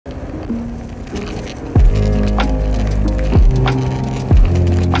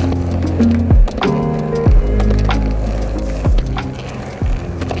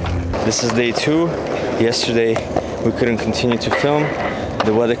This is day 2. Yesterday we couldn't continue to film.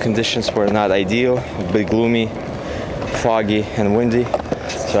 The weather conditions were not ideal, a bit gloomy, foggy and windy.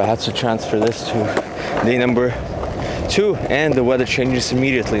 So I had to transfer this to day number 2, and the weather changes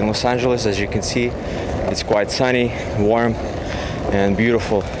immediately in Los Angeles. As you can see, it's quite sunny, warm and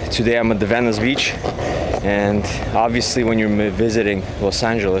beautiful. Today I'm at the Venice Beach, and obviously when you're visiting Los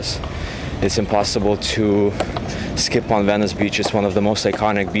Angeles, it's impossible to skip on Venice Beach. It's one of the most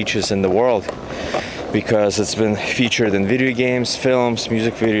iconic beaches in the world because it's been featured in video games, films,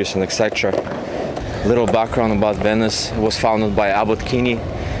 music videos and etc. Little background about Venice: it was founded by Abbot Kinney.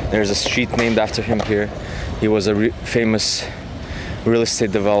 There's a street named after him here. He was a famous real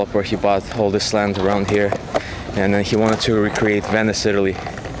estate developer. He bought all this land around here, and then he wanted to recreate Venice, Italy.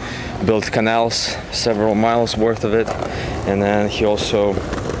 Built canals, several miles worth of it, and then he also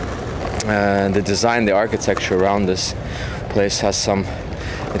the design, the architecture around this place has some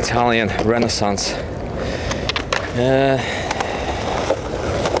Italian Renaissance.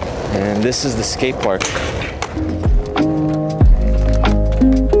 And this is the skate park.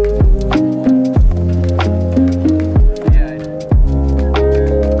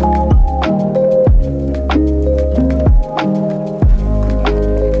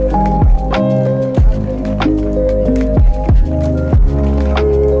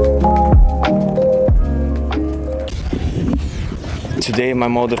 Today my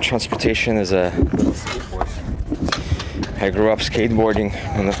mode of transportation is a skateboard. I grew up skateboarding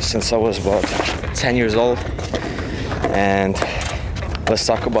since I was about 10 years old. And let's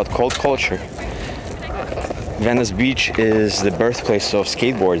talk about cold culture. Venice Beach is the birthplace of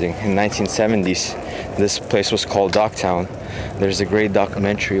skateboarding. In 1970s, this place was called Dogtown. There's a great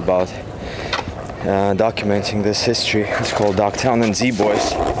documentary about documenting this history. It's called Dogtown and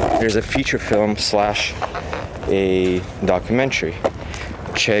Z-Boys. There's a feature film slash a documentary.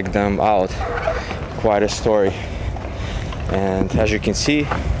 Check them out. Quite a story. And as you can see,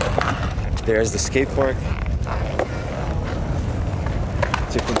 there's the skate park.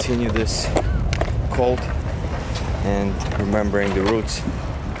 To continue this cold and remembering the roots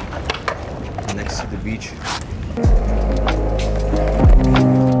next to the beach.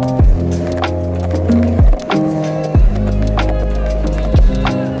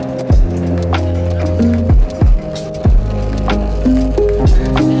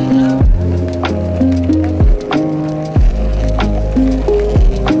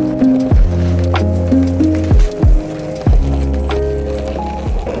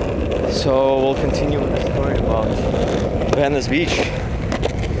 So we'll continue with the story about Venice Beach.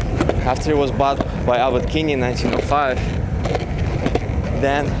 After it was bought by Abbot Kinney in 1905,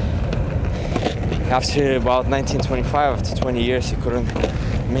 then after about 1925, after 20 years, he couldn't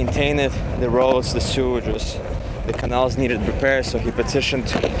maintain it. The roads, the sewages, the canals needed repair, so he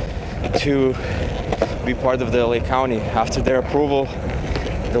petitioned to be part of the LA County. After their approval,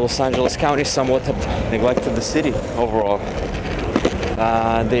 the Los Angeles County somewhat neglected the city overall.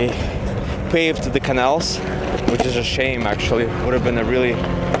 They paved the canals, which is a shame actually. Would have been a really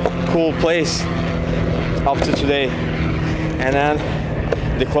cool place up to today. And then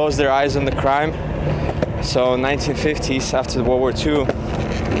they closed their eyes on the crime. So in 1950s, after World War II,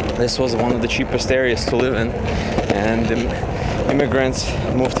 this was one of the cheapest areas to live in, and the immigrants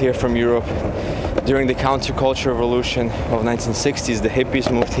moved here from Europe. During the counterculture revolution of 1960s, the hippies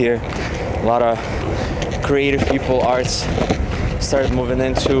moved here. A lot of creative people, arts, started moving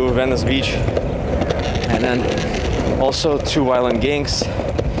into Venice Beach, and then also 2 violent gangs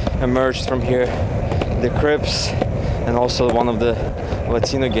emerged from here, the Crips and also one of the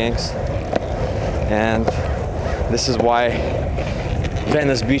Latino gangs. And this is why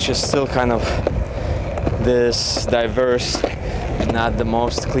Venice Beach is still kind of this diverse, not the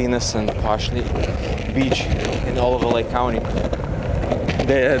most cleanest and poshly beach in all of LA County.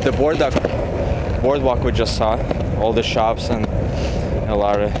 The boardwalk we just saw, all the shops and a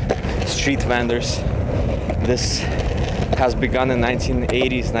lot of street vendors. This has begun in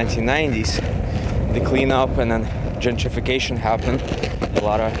 1980s, 1990s. The cleanup and then gentrification happened. A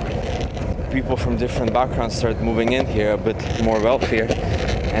lot of people from different backgrounds started moving in here, a bit more wealthier.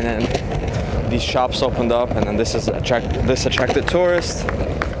 And then these shops opened up, and then this attracted tourists,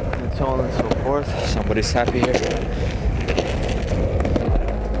 and so on and so forth. Somebody's happy here.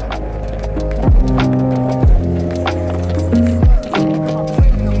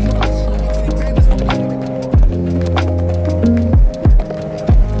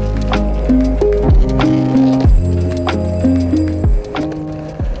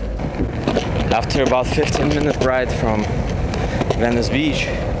 After about 15-minute ride from Venice Beach,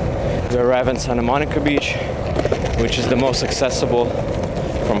 we arrive in Santa Monica Beach, which is the most accessible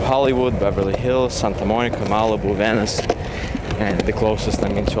from Hollywood, Beverly Hills, Santa Monica, Malibu, Venice, and the closest, I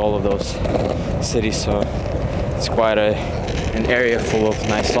mean, to all of those cities. So it's quite an area full of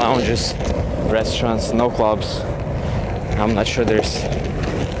nice lounges, restaurants, no clubs. I'm not sure there's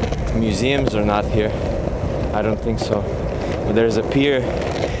museums or not here. I don't think so. But there's a pier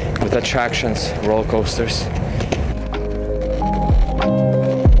with attractions, roller coasters.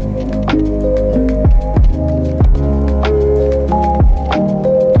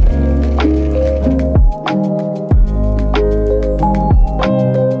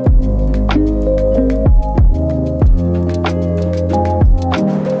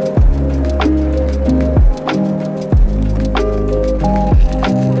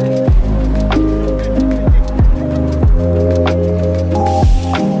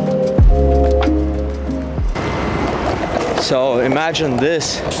 So imagine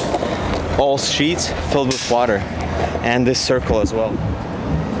this, all streets filled with water, and this circle as well.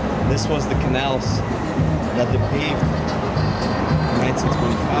 This was the canals that they paved in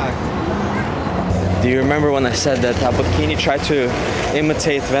 1925. Do you remember when I said that Albuquerque tried to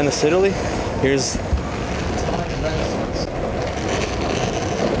imitate Venice, Italy? Here's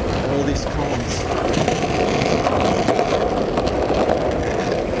all these cones.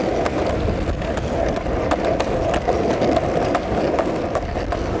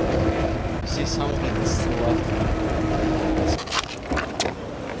 Something that's still left.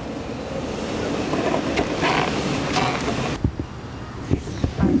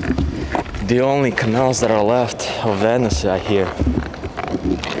 The only canals that are left of Venice are here.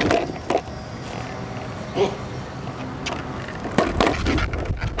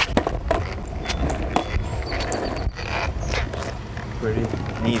 Pretty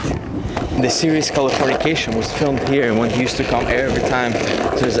neat. The series Californication was filmed here when he used to come every time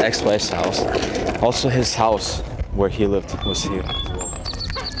to his ex-wife's house. Also his house where he lived was here as well.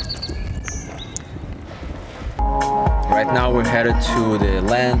 Right now we're headed to the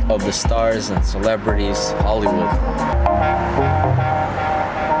land of the stars and celebrities, Hollywood.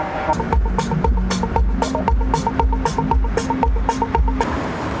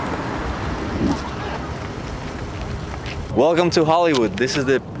 Welcome to Hollywood. This is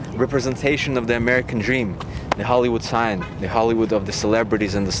the representation of the American dream, the Hollywood sign, the Hollywood of the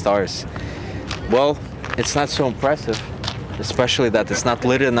celebrities and the stars. Well, it's not so impressive, especially that it's not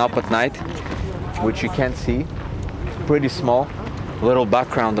lit up at night, which you can't see. It's pretty small. A little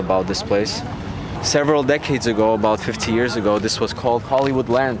background about this place. Several decades ago, about 50 years ago, this was called Hollywood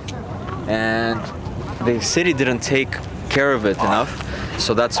Land, and the city didn't take care of it enough,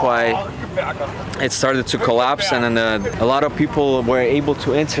 so that's why it started to collapse, and then a lot of people were able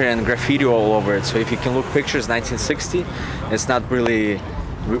to enter and graffiti all over it. So if you can look pictures 1960, it's not really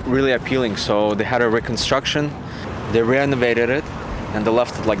appealing. So they had a reconstruction, they renovated it, and they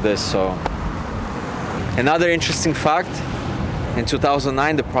left it like this. So another interesting fact, in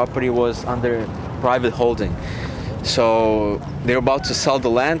 2009 the property was under private holding. So they're about to sell the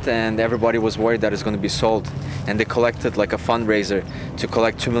land, and everybody was worried that it's going to be sold, and they collected like a fundraiser to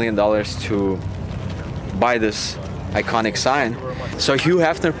collect $2 million to buy this iconic sign. So Hugh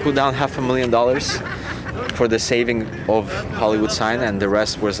Hefner put down $500,000 for the saving of Hollywood sign, and the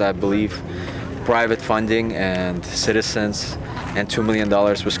rest was, I believe, private funding and citizens, and $2 million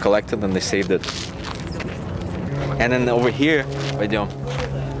was collected and they saved it. And then over here,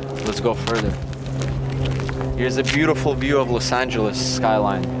 let's go further. Here's a beautiful view of Los Angeles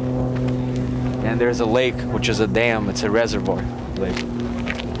skyline. And there's a lake, which is a dam, it's a reservoir lake.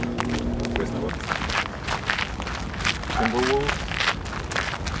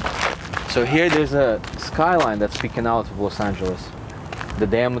 So here there's a skyline that's peeking out of Los Angeles. The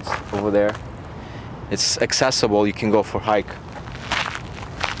dam is over there. It's accessible, you can go for a hike.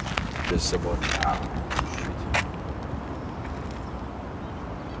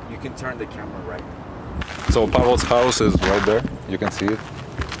 You can turn the camera right. So Pavel's house is right there. You can see it.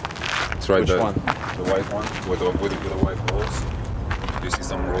 It's right there. Which one? The white one with the white walls. You see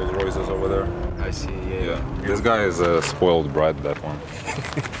some Rolls Royces over there? I see, yeah. This guy is a spoiled brat, that one.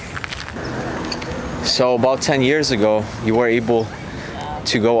 So about 10 years ago, you were able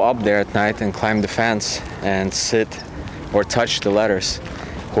to go up there at night and climb the fence and sit or touch the letters.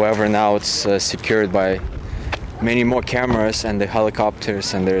 However, now it's secured by many more cameras and the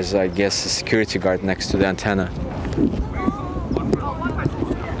helicopters, and there's, I guess, a security guard next to the antenna.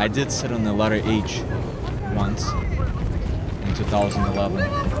 I did sit on the letter H once in 2011.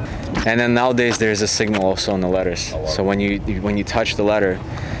 And then nowadays there's a signal also on the letters. So when you touch the letter,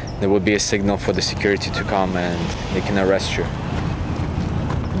 there will be a signal for the security to come and they can arrest you.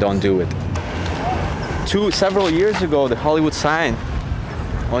 Don't do it. Several years ago, the Hollywood sign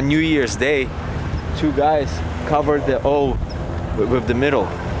on New Year's Day, two guys covered the O with the middle.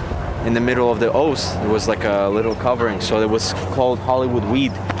 In the middle of the O's, it was like a little covering, so it was called Hollywood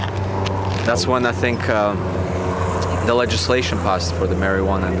weed. That's when I think the legislation passed for the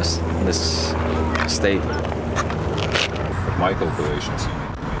marijuana in this state. My calculations, you need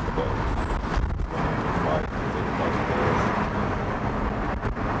to make about 5,000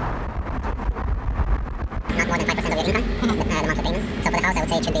 Not more than 5% of your income, the monthly payment. So for the house, I would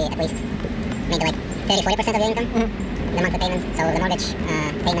say it should be at least maybe like 30-40% of your income, the monthly payment. So the mortgage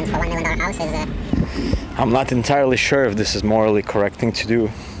payment for $1 million house is... I'm not entirely sure if this is morally correct thing to do.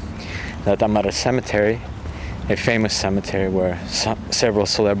 That I'm at a cemetery, a famous cemetery where several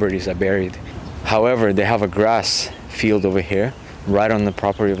celebrities are buried. However, they have a grass field over here, right on the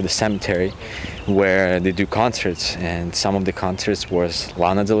property of the cemetery, where they do concerts, and some of the concerts was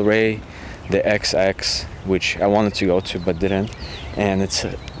Lana Del Rey, the XX, which I wanted to go to but didn't, and it's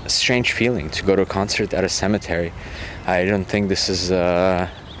a strange feeling to go to a concert at a cemetery. I don't think this is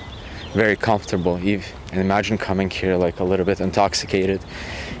very comfortable. And imagine coming here like a little bit intoxicated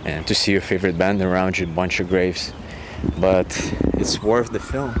and to see your favorite band around you, a bunch of graves, but it's worth the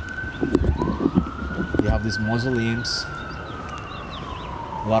film. You have these mausoleums,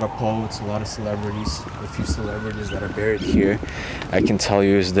 a lot of poets, a lot of celebrities, a few celebrities that are buried here. I can tell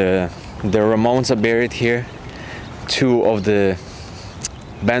you is the Ramones are buried here, two of the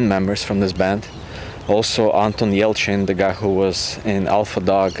band members from this band. Also Anton Yelchin, the guy who was in Alpha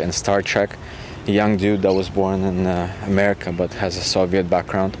Dog and Star Trek, a young dude that was born in America but has a Soviet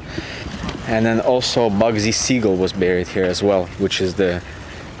background. And then also Bugsy Siegel was buried here as well, which is the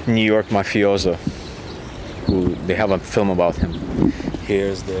New York mafioso, who they have a film about him.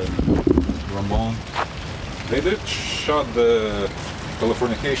 Here's the Ramon. They did shot the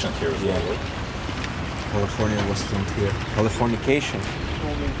Californication here as well, right? California was filmed here. Californication.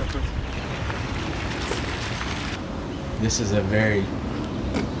 This is a very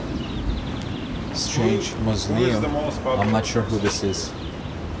strange mausoleum. I'm not sure who this is.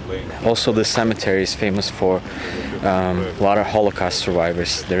 Also, the cemetery is famous for a lot of Holocaust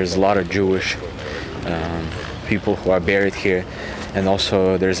survivors. There's a lot of Jewish people who are buried here, and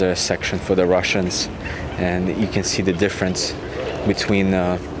also there's a section for the Russians, and you can see the difference between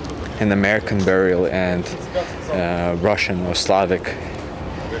an American burial and Russian or Slavic.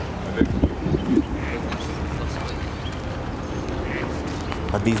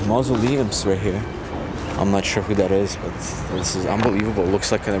 But these mausoleums right here, I'm not sure who that is, but this is unbelievable. It looks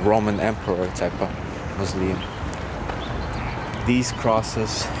like a Roman emperor type of mausoleum. These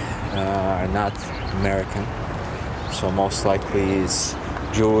crosses are not American, so most likely it's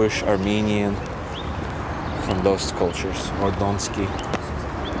Jewish, Armenian, from those cultures, or Donsky.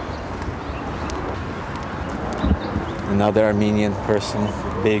 Another Armenian person,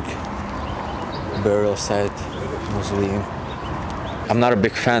 big burial site, mausoleum. I'm not a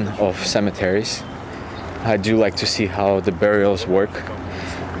big fan of cemeteries. I do like to see how the burials work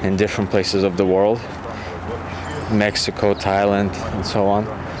in different places of the world, Mexico, Thailand, and so on.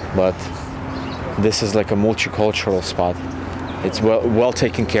 But this is like a multicultural spot. It's well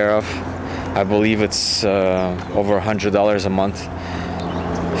taken care of. I believe it's over $100 a month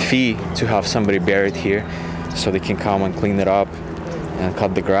fee to have somebody buried here, so they can come and clean it up and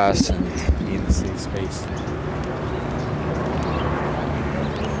cut the grass and be in a safe space.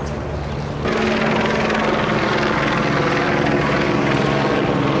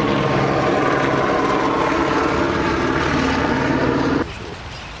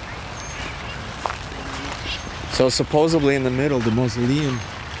 So supposedly in the middle, the mausoleum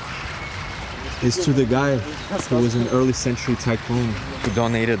is to the guy who was an early century tycoon who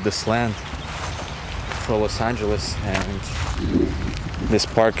donated this land for Los Angeles, and this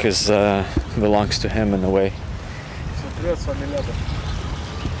park is belongs to him in a way.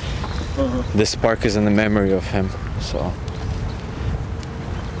 This park is in the memory of him, so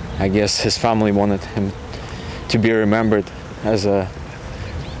I guess his family wanted him to be remembered as a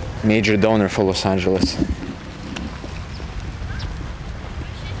major donor for Los Angeles.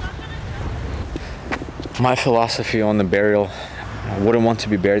 My philosophy on the burial, I wouldn't want to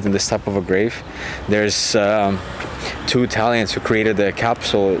be buried in this type of a grave. There's two Italians who created a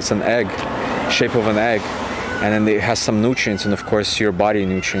capsule. It's an egg, shape of an egg, and then it has some nutrients, and of course your body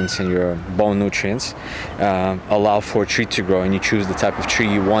nutrients and your bone nutrients allow for a tree to grow, and you choose the type of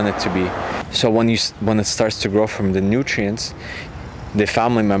tree you want it to be. So when it starts to grow from the nutrients, the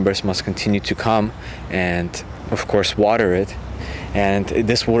family members must continue to come and of course water it, and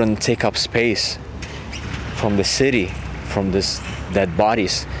this wouldn't take up space from the city, from this dead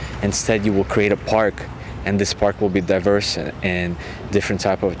bodies. Instead, you will create a park and this park will be diverse in different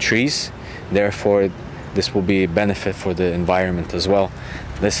type of trees. Therefore, this will be a benefit for the environment as well.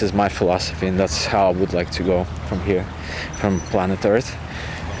 This is my philosophy, and that's how I would like to go from here, from planet Earth.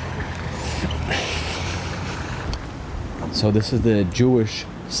 So this is the Jewish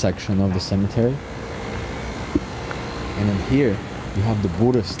section of the cemetery, and in here you have the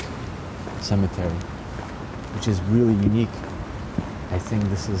Buddhist cemetery, which is really unique. I think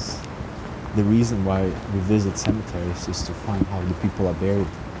this is the reason why we visit cemeteries, is to find how the people are buried.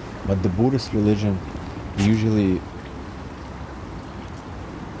 But the Buddhist religion, they usually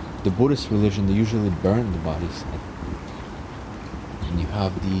burn the bodies. And you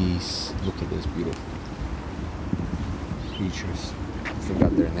have these, look at this beautiful creatures. I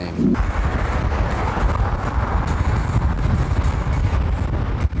forgot their name.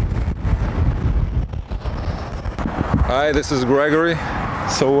 Hi, this is Gregory.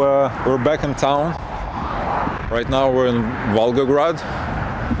 So we're back in town. Right now we're in Volgograd.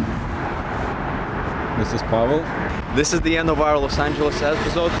 This is Pavel. This is the end of our Los Angeles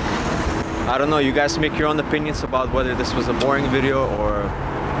episode. I don't know, you guys make your own opinions about whether this was a boring video or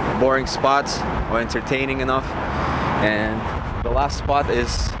boring spots or entertaining enough. And the last spot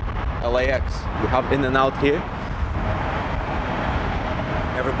is LAX. We have In-N-Out here.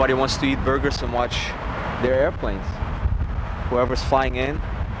 Everybody wants to eat burgers and watch their airplanes. Whoever's flying in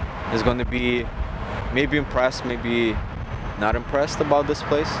is going to be maybe impressed, maybe not impressed about this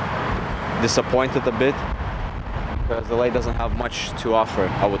place. Disappointed a bit, because LA doesn't have much to offer,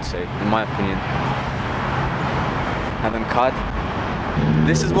 I would say, in my opinion. Haven't cut.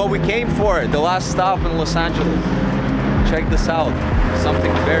 This is what we came for, the last stop in Los Angeles. Check this out,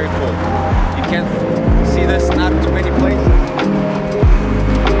 something very cool. You can't see this not too many places.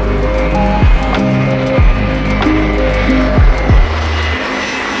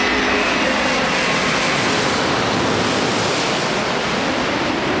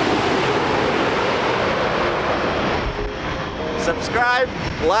 Subscribe,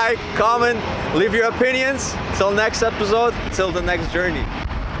 like, comment, leave your opinions. Till next episode, till the next journey.